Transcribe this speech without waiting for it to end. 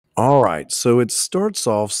right, so it starts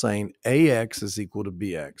off saying AX is equal to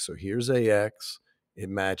BX. So here's AX. It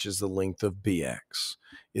matches the length of BX.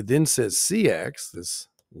 It then says CX, this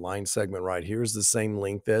line segment right here, is the same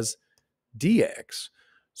length as DX.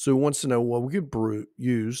 So it wants to know what we could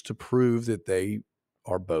use to prove that they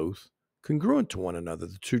are both congruent to one another,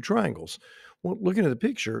 the two triangles. Well, looking at the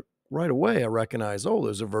picture, right away I recognize, oh,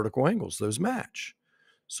 those are vertical angles. Those match.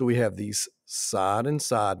 So we have these side and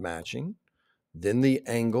side matching, then the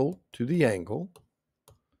angle to the angle,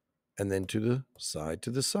 and then to the side to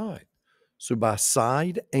the side. So by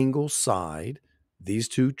side, angle, side, these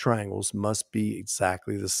two triangles must be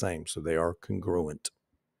exactly the same. So they are congruent.